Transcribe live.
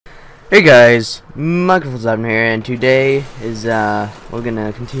Hey guys, Microphones here, and today is we're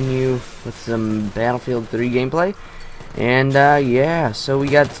gonna continue with some Battlefield 3 gameplay, and yeah, so we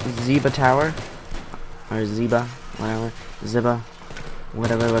got Ziba Tower, or Ziba, whatever, Ziba,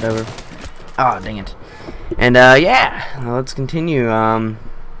 whatever. Oh dang it! And yeah, let's continue. Of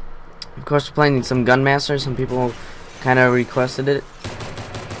course, we're playing some Gunmaster. Some people kind of requested it.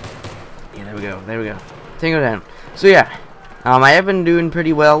 Yeah, there we go. Tango down. So yeah. I have been doing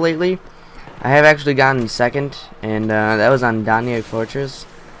pretty well lately. I have actually gotten second, and that was on Danye Fortress.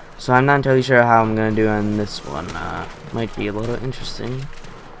 So I'm not entirely sure how I'm gonna do on this one. Might be a little interesting.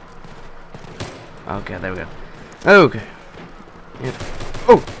 Okay, there we go. Okay. Yep.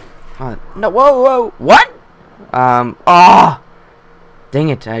 Oh! No, whoa! What? Oh! Dang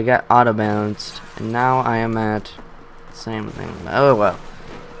it, I got auto-balanced. And now I am at the same thing. Oh well.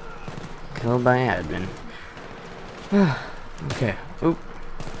 Killed by admin. Okay. Oop.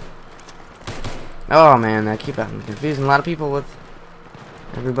 Oh man, I keep on confusing a lot of people with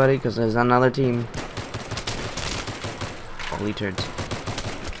everybody because there's another team. Holy turds.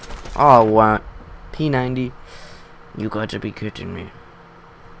 Oh, what? P90. You got to be kidding me.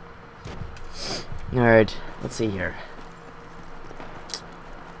 Alright, let's see here.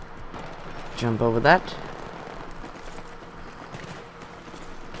 Jump over that.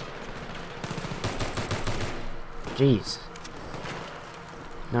 Jeez.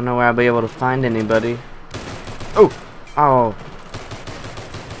 Don't know where I'll be able to find anybody. Oh! Oh!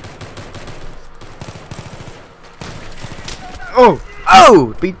 Oh!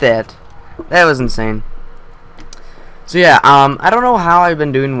 Oh! Beat that. That was insane. So yeah, I don't know how I've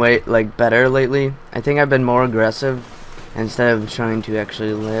been doing better lately. I think I've been more aggressive instead of trying to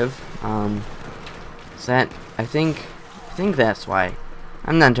actually live. I think that's why.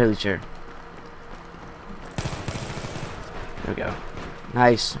 I'm not entirely sure. There we go.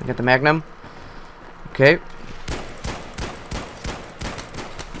 Nice. I got the Magnum. Okay.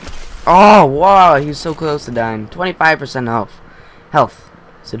 Oh, wow. He's so close to dying. 25% health. Health.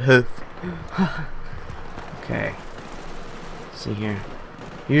 I said health. Okay. Let's see here.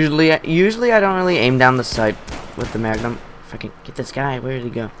 Usually I don't really aim down the sight with the Magnum. If I can get this guy, where did he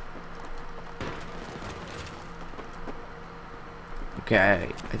go? Okay,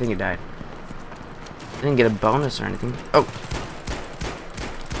 I think he died. I didn't get a bonus or anything. Oh.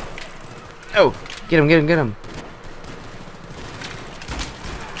 Oh, get him.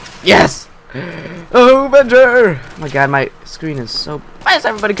 Yes! Oh, Avenger! Oh my god, my screen is so... Why is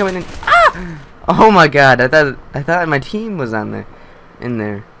everybody coming in? Ah! Oh my god, I thought my team was in there.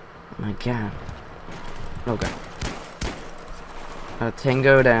 Oh my god. Okay.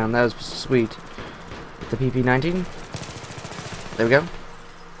 Tango down, that was sweet. The PP-19. There we go.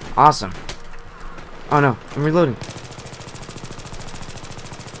 Awesome. Oh no, I'm reloading.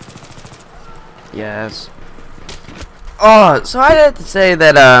 Yes. Oh, so I have to say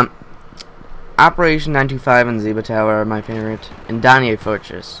that Operation 925 and Ziba Tower are my favorite, and Danye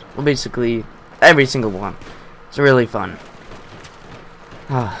Fortress. Well, basically every single one. It's really fun.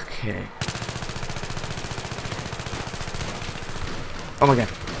 Okay. Oh my god.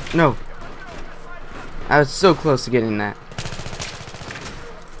 No. I was so close to getting that.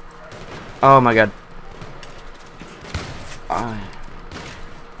 Oh my god.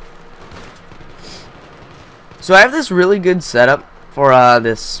 So I have this really good setup for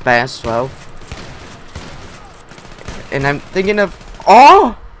this Spas 12, and I'm thinking of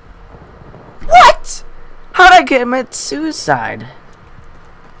what? How'd I commit suicide?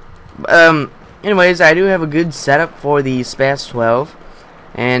 Anyways, I do have a good setup for the Spas 12,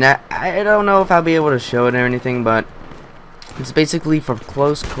 and I don't know if I'll be able to show it or anything, but it's basically for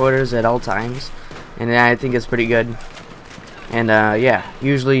close quarters at all times, and I think it's pretty good. And yeah,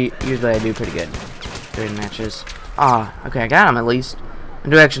 usually I do pretty good during matches. Okay, I got him at least. I'm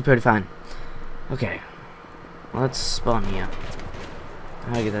doing actually pretty fine. Okay, let's spawn me up.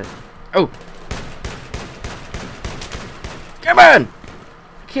 How do I get that? Oh, come on!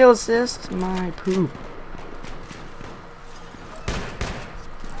 Kill assist, my poop.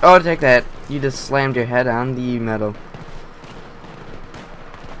 Oh, take that! You just slammed your head on the metal.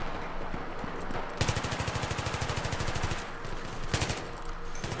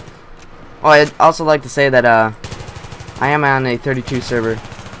 Oh, I'd also like to say that I am on a 32 server,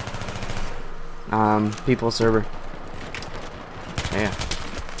 people server. Yeah.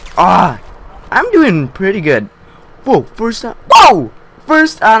 I'm doing pretty good. Whoa, first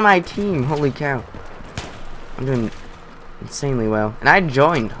on my team. Holy cow. I'm doing insanely well, and I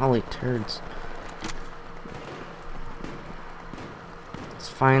joined. Holy turds. Let's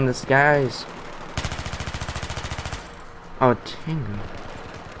find this guys. Oh, Tango.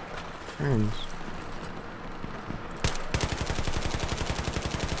 turns.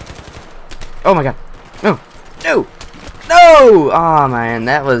 Oh my god. No! No! No! Oh man,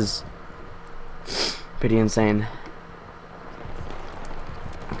 that was pretty insane.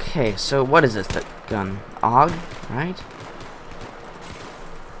 Okay, so what is this gun? AUG, right?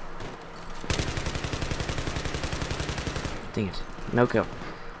 Dang it. No kill.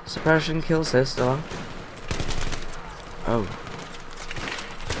 Suppression kill assist though. Oh.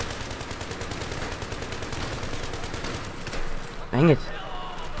 Dang it.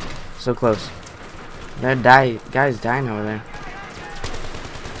 So close. That guy's dying over there.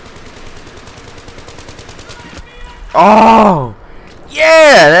 Oh!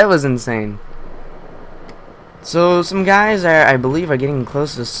 Yeah! That was insane. So, some guys are, I believe, are getting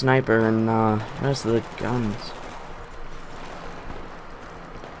close to the sniper and the rest of the guns.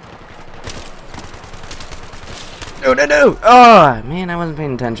 No, no, no! Oh, man, I wasn't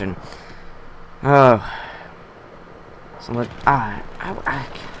paying attention. Oh. So, what? Gosh.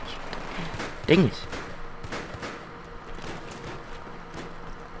 Dang it.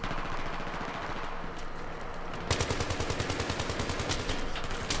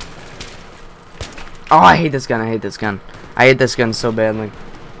 Oh, I hate this gun. I hate this gun. I hate this gun so badly.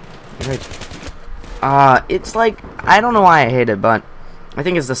 It's like, I don't know why I hate it, but I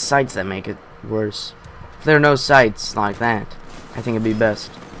think it's the sights that make it worse. If there are no sights like that, I think it'd be best.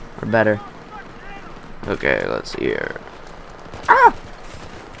 Or better. Okay, let's see here. Ah!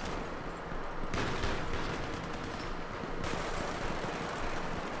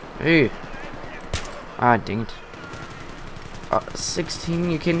 Hey. Ah, dang it.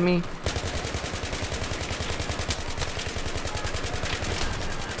 16, you kidding me?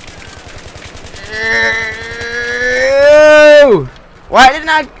 Why didn't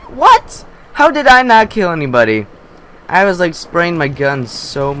I? What? How did I not kill anybody? I was like spraying my gun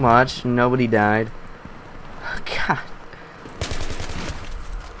so much, nobody died. God.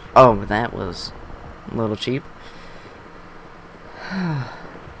 Oh, that was a little cheap. At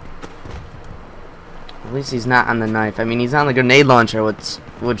least he's not on the knife. I mean, he's on the grenade launcher,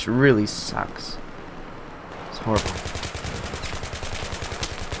 which really sucks. It's horrible.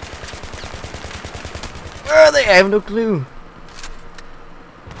 Where are they? I have no clue.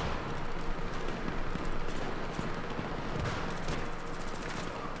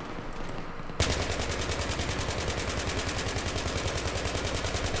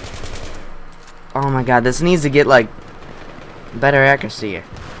 Oh my god, this needs to get like better accuracy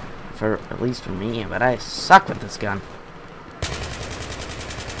for at least for me, but I suck with this gun.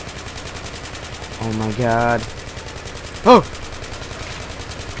 Oh my god. Oh!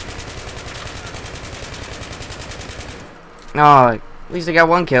 Oh, at least I got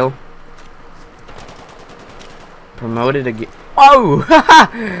one kill. Promoted again. Oh!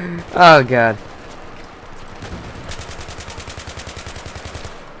 Oh god.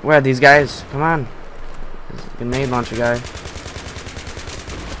 Where are these guys? Come on. This grenade launcher guy.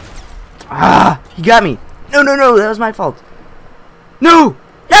 Ah! He got me! No, no, no! That was my fault. No!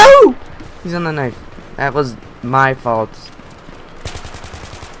 No! He's on the knife. That was my fault.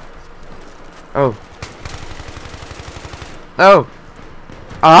 Oh. Oh.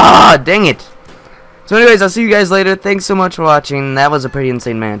 Ah! Dang it! So anyways, I'll see you guys later. Thanks so much for watching. That was a pretty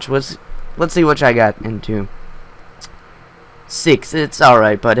insane match. Let's see what I got into. 6. It's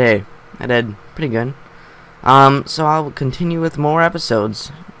alright, but hey, I did pretty good. So I'll continue with more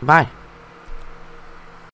episodes. Bye.